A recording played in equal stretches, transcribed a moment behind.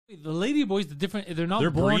The lady boys, they're not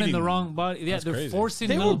born breeding. in the wrong body. Yeah, That's they're crazy. forcing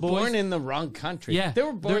They little were boys. born in the wrong country. Yeah. They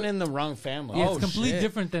were born in the wrong family. Yeah, it's completely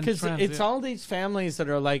different than Because trans. it's all these families that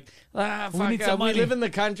are like, fuck, need some we money. live in the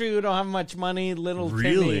country, we don't have much money. Little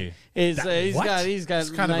Really? Timmy What? he's got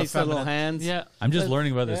kind of nice little effeminate. hands. Yeah. I'm just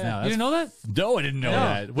learning about this now. You didn't know that? No, I didn't know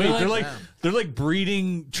that. Wait, they're like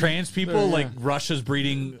breeding trans people, like Russia's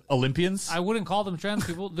breeding Olympians. I wouldn't call them trans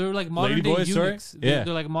people. They're like modern day boys, sorry? eunuchs. Yeah.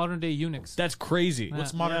 They're like modern day eunuchs. That's crazy.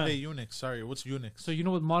 What's modern day eunuchs? Sorry, what's eunuchs? So you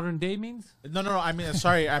know what modern day means? No. I mean,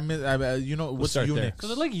 sorry. I mean, you know what's start there. eunuchs? So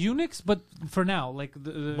they're like eunuchs, but for now, like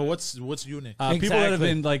But what's eunuch? People that have Exactly.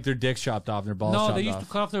 been like their dicks chopped off and their balls no, chopped they used off. to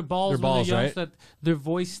cut off their balls, Their balls, when they're young, right? so that their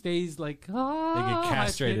voice stays like They get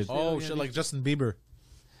castrated. Oh shit, like Justin Bieber.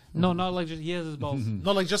 No, not like just he has his balls.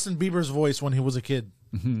 No, like Justin Bieber's voice when he was a kid.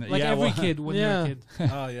 Like every kid when you're a kid.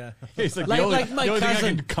 Oh yeah. It's like, Like, the only, like my the only thing I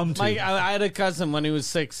cousin. can come to. I had a cousin when he was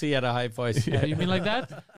 6. He had a high voice. Yeah, you mean like that?